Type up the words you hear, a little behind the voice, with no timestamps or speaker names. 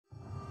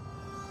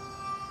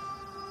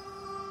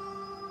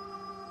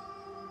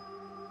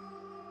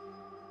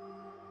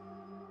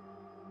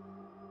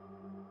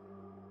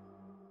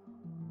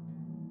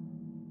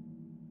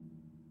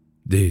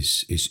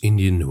This is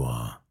Indian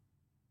Noir.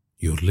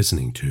 You're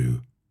listening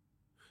to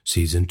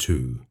Season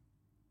 2,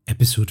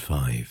 Episode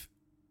 5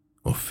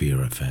 of Fear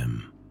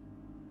FM.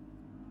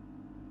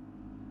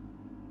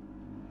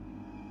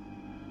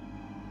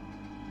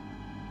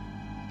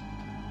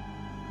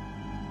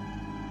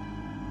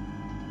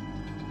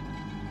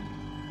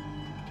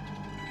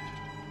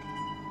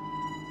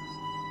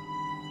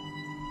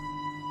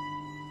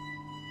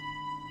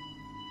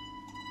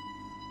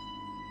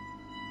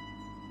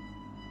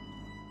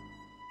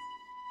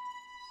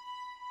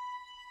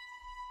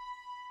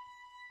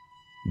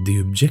 The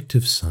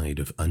objective side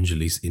of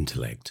Anjali's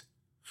intellect,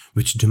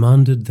 which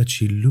demanded that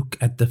she look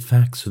at the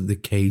facts of the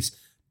case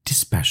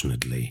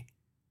dispassionately,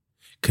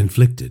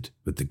 conflicted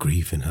with the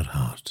grief in her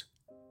heart.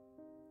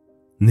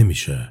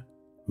 Nimisha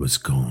was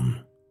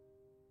gone.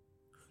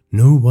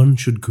 No one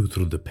should go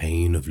through the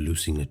pain of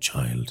losing a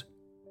child,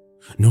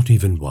 not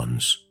even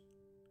once.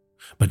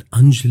 But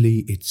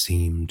Anjali, it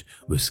seemed,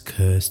 was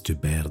cursed to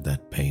bear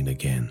that pain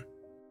again.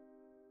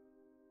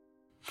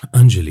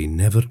 Anjali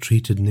never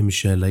treated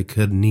Nimisha like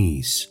her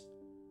niece.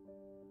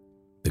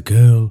 The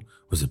girl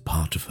was a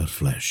part of her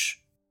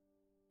flesh,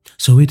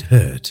 so it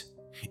hurt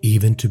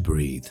even to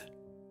breathe.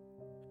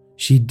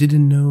 She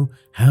didn't know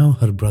how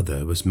her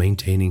brother was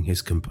maintaining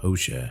his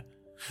composure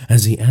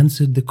as he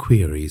answered the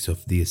queries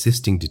of the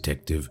assisting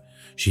detective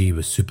she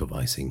was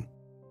supervising.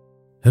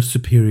 Her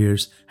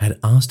superiors had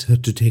asked her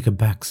to take a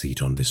back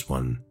seat on this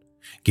one,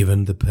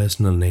 given the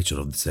personal nature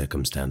of the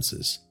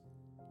circumstances.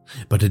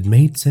 But it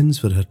made sense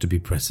for her to be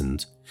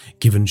present,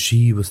 given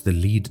she was the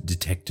lead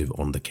detective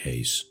on the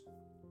case.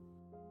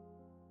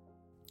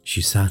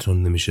 She sat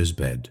on Nimisha's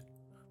bed,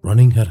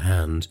 running her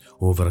hand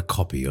over a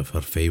copy of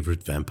her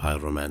favorite vampire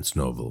romance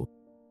novel.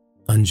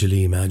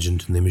 Anjali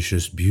imagined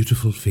Nimisha's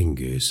beautiful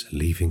fingers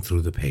leafing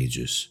through the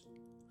pages,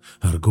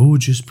 her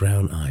gorgeous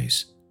brown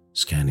eyes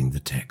scanning the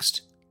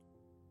text.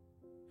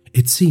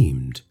 It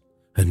seemed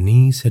her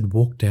niece had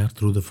walked out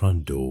through the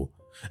front door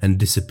and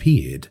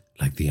disappeared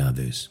like the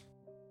others.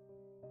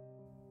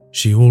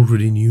 She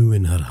already knew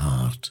in her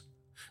heart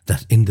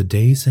that in the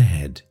days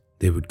ahead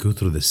they would go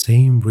through the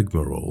same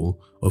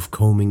rigmarole of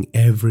combing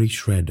every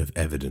shred of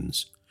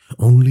evidence,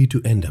 only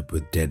to end up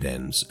with dead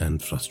ends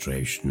and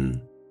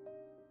frustration.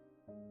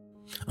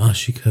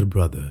 Ashik, her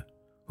brother,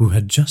 who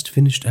had just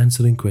finished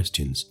answering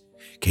questions,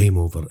 came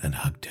over and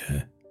hugged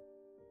her.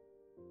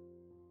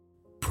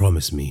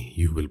 "Promise me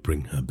you will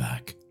bring her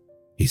back,"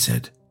 he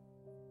said.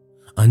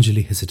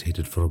 Anjali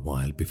hesitated for a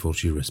while before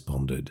she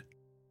responded.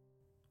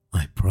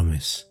 "I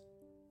promise."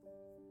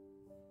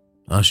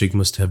 Ashik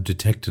must have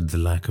detected the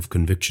lack of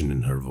conviction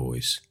in her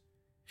voice.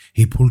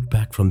 He pulled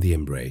back from the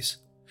embrace,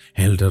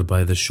 held her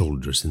by the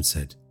shoulders and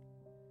said,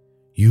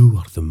 "You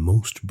are the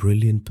most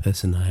brilliant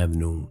person I have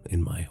known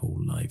in my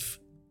whole life.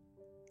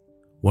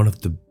 One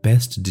of the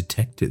best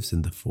detectives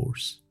in the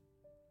force.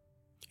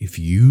 If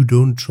you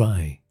don't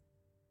try,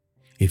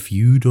 if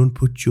you don't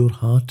put your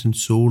heart and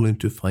soul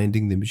into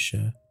finding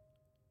Nimisha,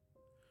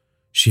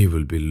 she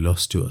will be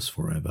lost to us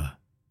forever.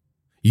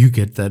 You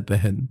get that,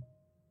 Behan?"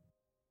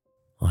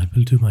 "I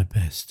will do my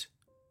best,"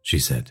 she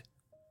said.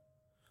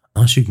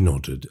 Ashik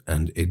nodded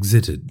and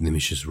exited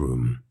Nimisha's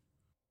room.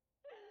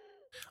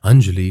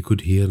 Anjali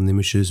could hear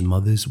Nimisha's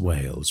mother's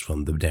wails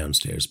from the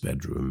downstairs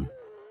bedroom.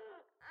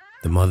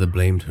 The mother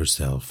blamed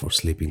herself for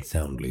sleeping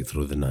soundly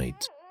through the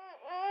night.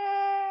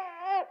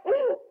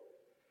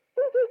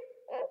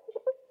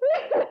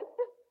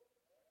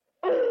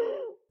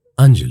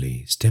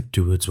 Anjali stepped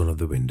towards one of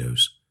the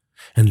windows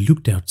and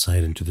looked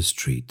outside into the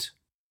street.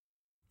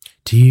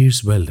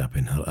 Tears welled up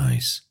in her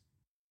eyes.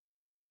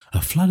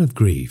 A flood of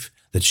grief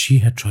that she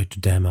had tried to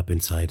dam up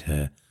inside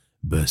her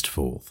burst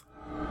forth.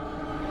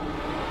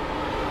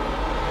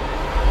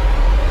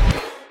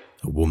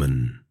 A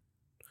woman,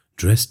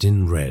 dressed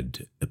in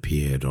red,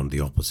 appeared on the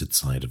opposite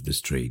side of the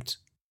street.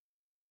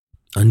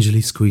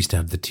 Anjali squeezed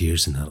out the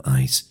tears in her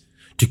eyes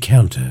to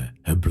counter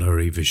her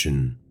blurry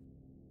vision.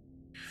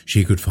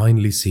 She could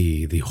finally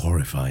see the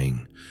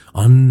horrifying,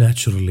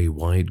 unnaturally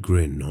wide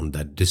grin on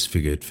that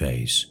disfigured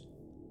face.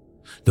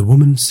 The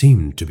woman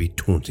seemed to be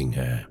taunting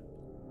her.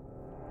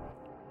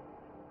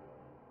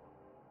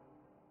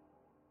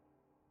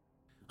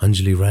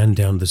 Anjali ran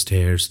down the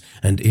stairs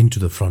and into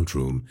the front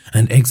room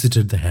and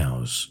exited the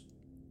house,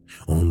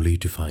 only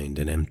to find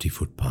an empty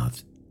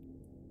footpath.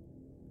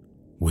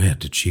 Where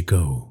did she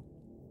go?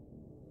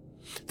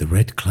 The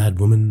red-clad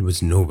woman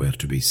was nowhere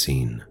to be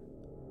seen.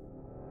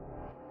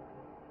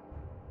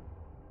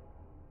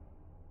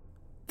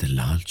 The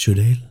Lal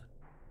Chudel?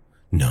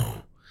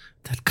 No,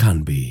 that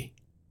can't be.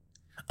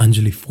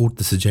 Anjali fought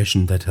the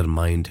suggestion that her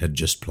mind had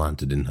just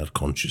planted in her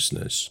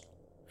consciousness.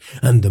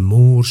 And the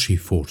more she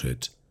fought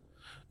it,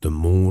 the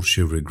more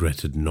she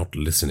regretted not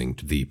listening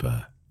to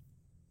Deepa.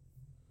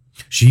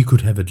 She could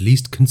have at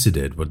least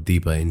considered what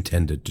Deepa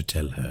intended to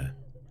tell her.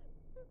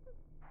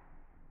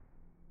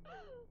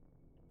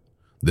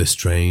 The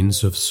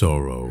strains of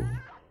sorrow,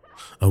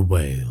 a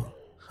wail,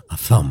 a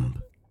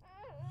thump,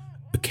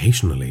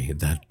 Occasionally,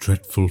 that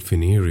dreadful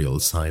funereal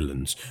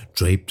silence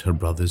draped her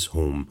brother's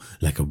home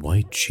like a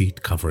white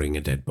sheet covering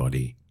a dead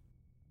body.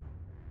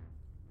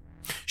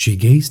 She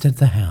gazed at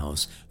the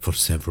house for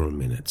several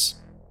minutes,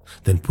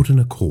 then put in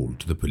a call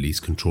to the police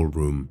control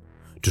room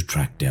to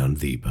track down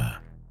Deepa.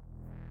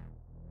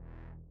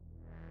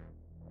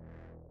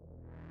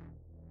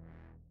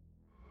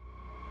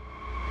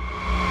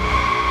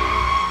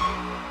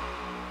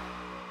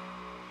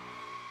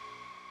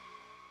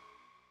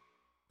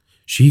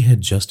 She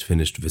had just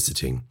finished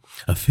visiting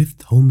a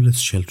fifth homeless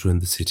shelter in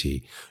the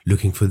city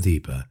looking for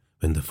Deepa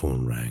when the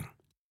phone rang.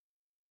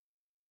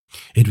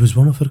 It was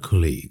one of her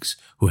colleagues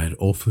who had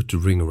offered to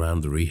ring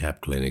around the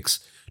rehab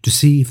clinics to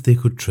see if they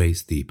could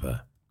trace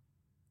Deepa.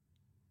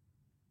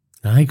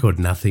 "I got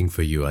nothing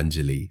for you,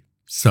 Anjali.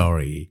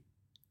 Sorry,"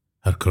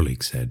 her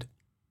colleague said.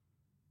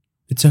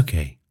 "It's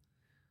okay.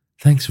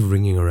 Thanks for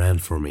ringing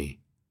around for me,"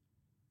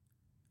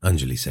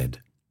 Anjali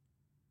said.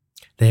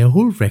 "They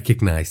all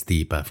recognize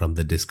Deepa from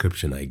the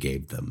description I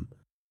gave them,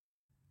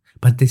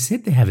 but they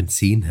said they haven't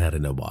seen her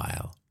in a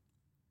while,"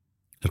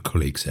 her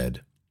colleague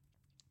said.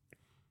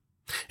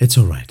 "It's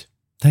all right.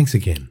 Thanks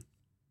again,"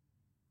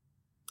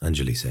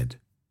 Anjali said.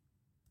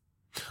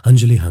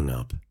 Anjali hung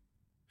up.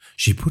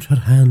 She put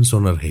her hands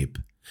on her hip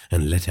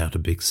and let out a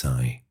big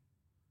sigh.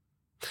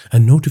 A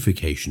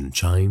notification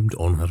chimed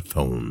on her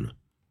phone.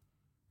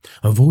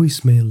 A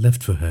voicemail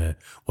left for her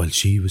while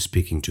she was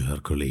speaking to her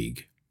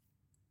colleague.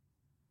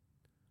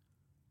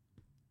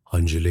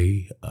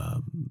 "Anjali,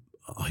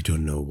 I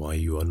don't know why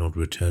you are not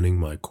returning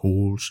my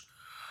calls.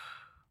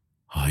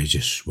 I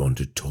just want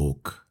to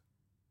talk.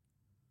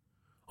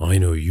 I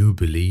know you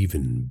believe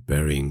in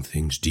burying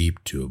things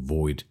deep to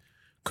avoid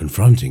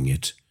confronting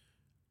it,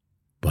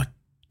 but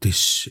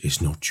this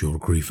is not your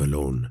grief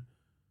alone.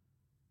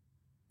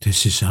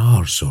 This is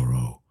our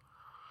sorrow.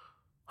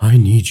 I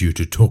need you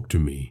to talk to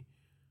me.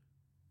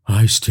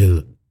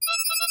 Anjali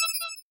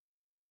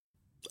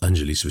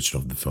switched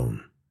off the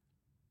phone.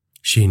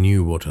 She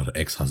knew what her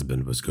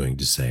ex-husband was going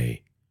to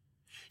say.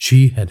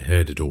 She had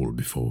heard it all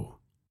before.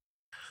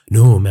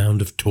 No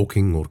amount of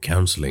talking or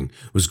counseling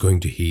was going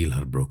to heal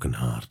her broken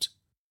heart.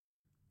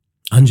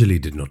 Anjali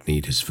did not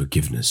need his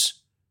forgiveness.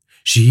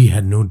 She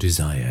had no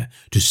desire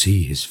to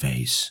see his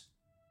face.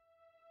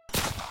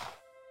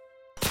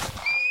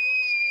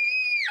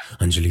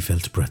 Anjali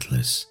felt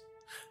breathless,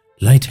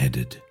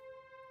 lightheaded.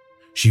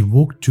 She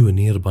walked to a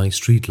nearby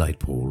streetlight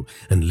pole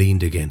and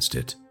leaned against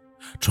it,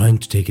 trying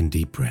to take in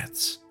deep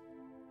breaths.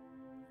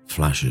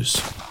 Flashes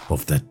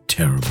of that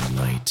terrible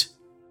night.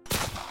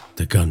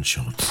 The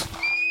gunshots,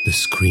 the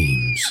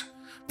screams,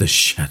 the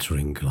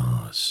shattering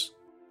glass.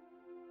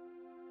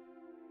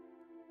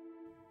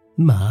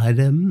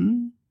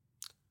 "Madam?"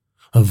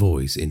 A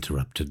voice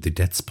interrupted the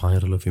death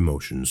spiral of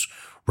emotions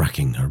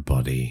racking her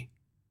body.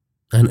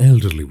 An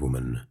elderly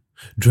woman,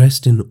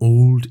 dressed in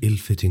old,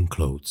 ill-fitting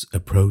clothes,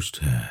 approached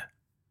her.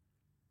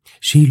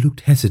 She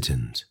looked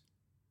hesitant.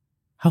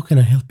 "How can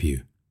I help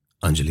you?"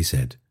 Anjali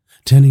said,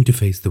 turning to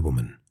face the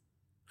woman.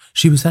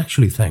 She was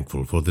actually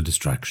thankful for the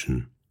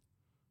distraction.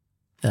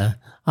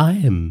 I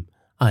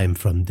am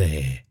from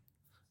there,"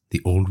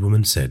 the old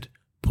woman said,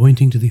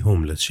 pointing to the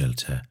homeless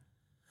shelter.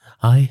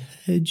 "I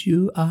heard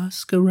you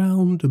ask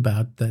around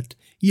about that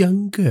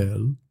young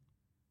girl,"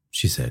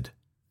 she said.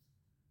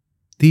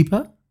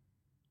 "Deepa?"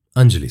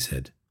 Anjali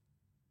said.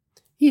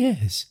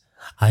 "Yes,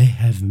 I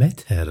have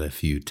met her a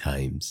few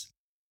times.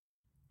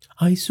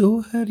 I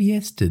saw her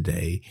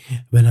yesterday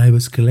when I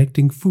was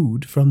collecting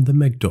food from the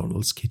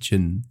McDonald's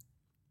kitchen,"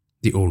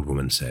 the old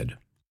woman said.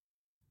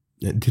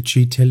 "Did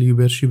she tell you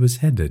where she was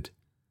headed?"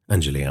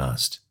 Anjali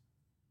asked.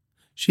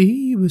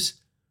 "She was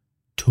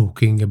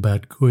talking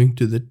about going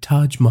to the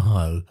Taj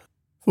Mahal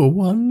for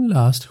one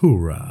last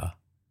hurrah,"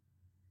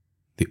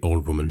 the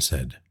old woman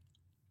said.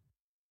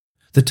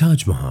 The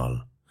Taj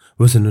Mahal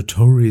was a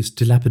notorious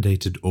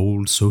dilapidated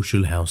old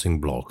social housing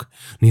block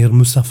near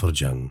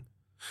Muzaffarjung,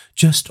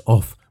 just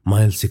off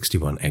Mile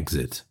 61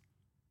 exit.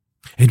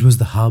 It was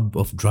the hub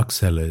of drug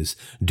sellers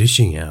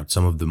dishing out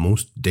some of the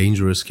most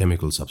dangerous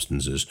chemical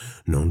substances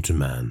known to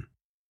man.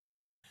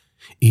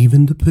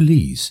 Even the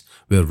police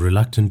were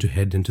reluctant to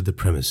head into the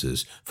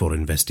premises for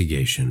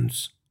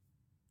investigations.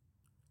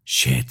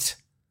 Shit,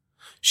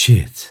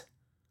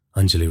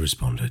 Anjali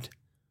responded.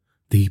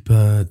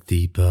 "Deepa,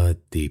 Deepa,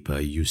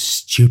 Deepa, you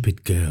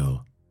stupid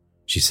girl,"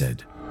 she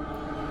said.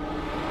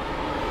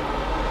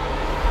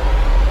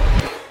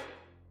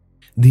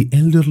 The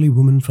elderly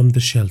woman from the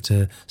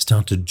shelter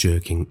started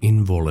jerking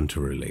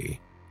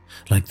involuntarily,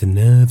 like the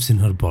nerves in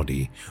her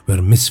body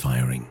were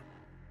misfiring.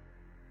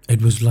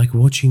 It was like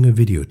watching a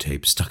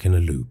videotape stuck in a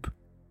loop.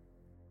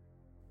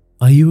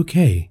 "Are you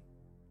okay?"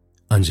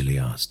 Anjali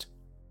asked.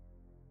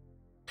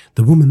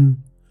 The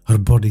woman, her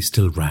body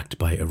still racked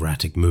by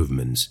erratic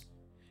movements,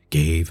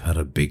 gave her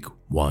a big,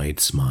 wide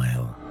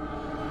smile.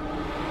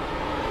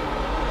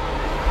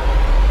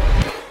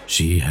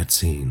 She had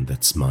seen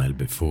that smile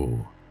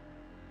before.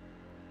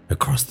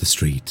 Across the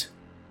street,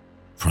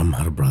 from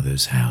her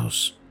brother's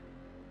house.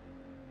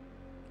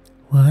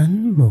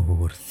 "One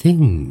more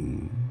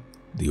thing,"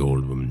 the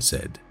old woman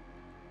said.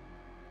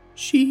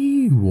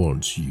 She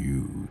wants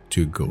you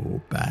to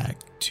go back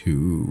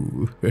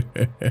too.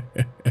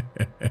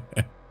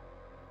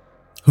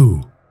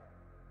 Who?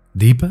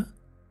 Deepa?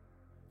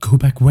 Go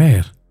back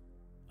where?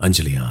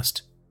 Anjali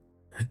asked.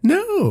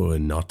 No,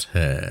 not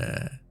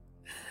her.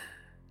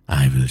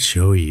 I will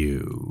show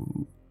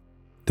you,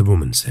 the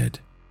woman said.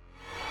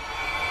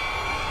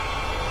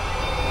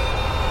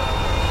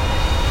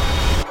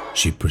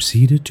 She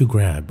proceeded to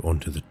grab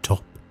onto the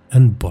top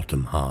and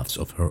bottom halves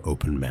of her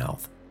open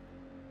mouth.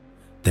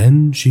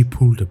 Then she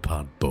pulled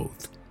apart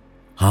both,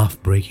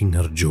 half breaking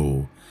her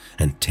jaw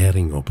and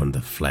tearing open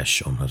the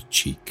flesh on her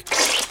cheek.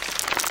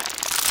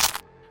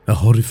 A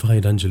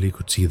horrified Anjali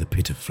could see the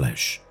pit of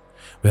flesh,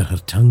 where her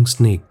tongue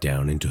snaked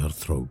down into her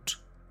throat.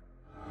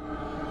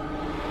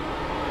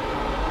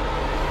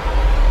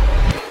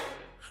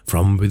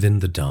 From within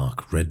the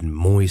dark, red,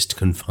 moist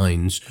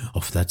confines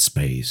of that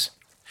space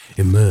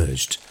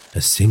emerged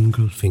a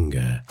single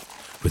finger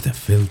with a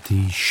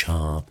filthy,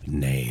 sharp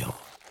nail.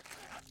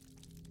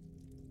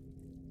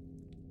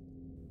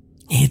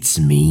 It's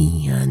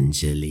me,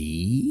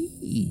 Anjali.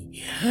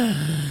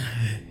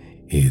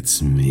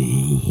 It's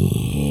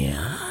me.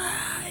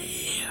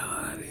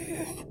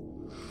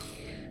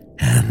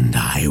 And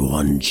I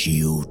want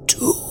you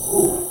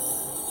too,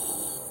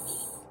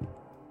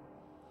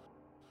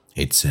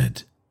 it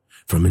said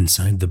from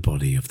inside the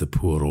body of the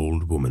poor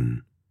old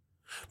woman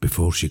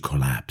before she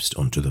collapsed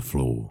onto the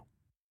floor.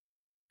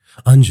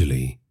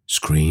 Anjali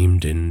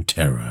screamed in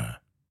terror.